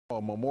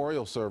A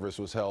memorial service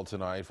was held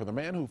tonight for the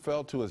man who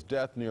fell to his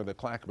death near the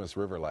Clackamas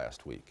River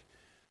last week.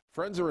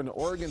 Friends are in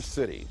Oregon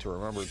City to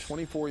remember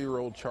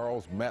 24-year-old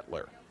Charles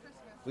Mettler.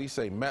 Police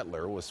say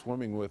Mettler was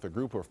swimming with a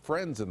group of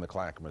friends in the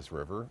Clackamas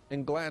River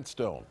in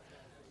Gladstone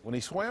when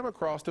he swam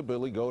across to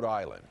Billy Goat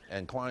Island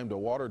and climbed a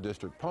water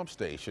district pump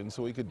station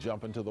so he could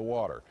jump into the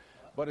water.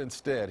 But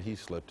instead, he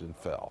slipped and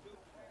fell.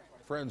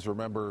 Friends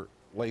remember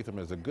Latham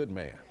as a good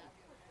man.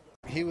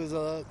 He was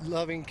a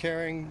loving,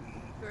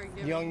 caring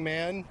young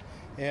man,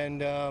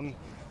 and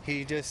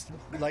he just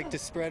liked to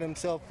spread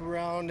himself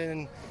around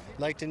and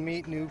liked to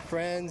meet new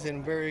friends,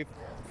 and very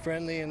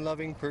friendly and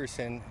loving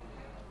person.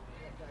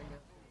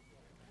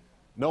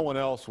 No one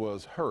else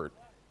was hurt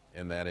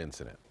in that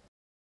incident.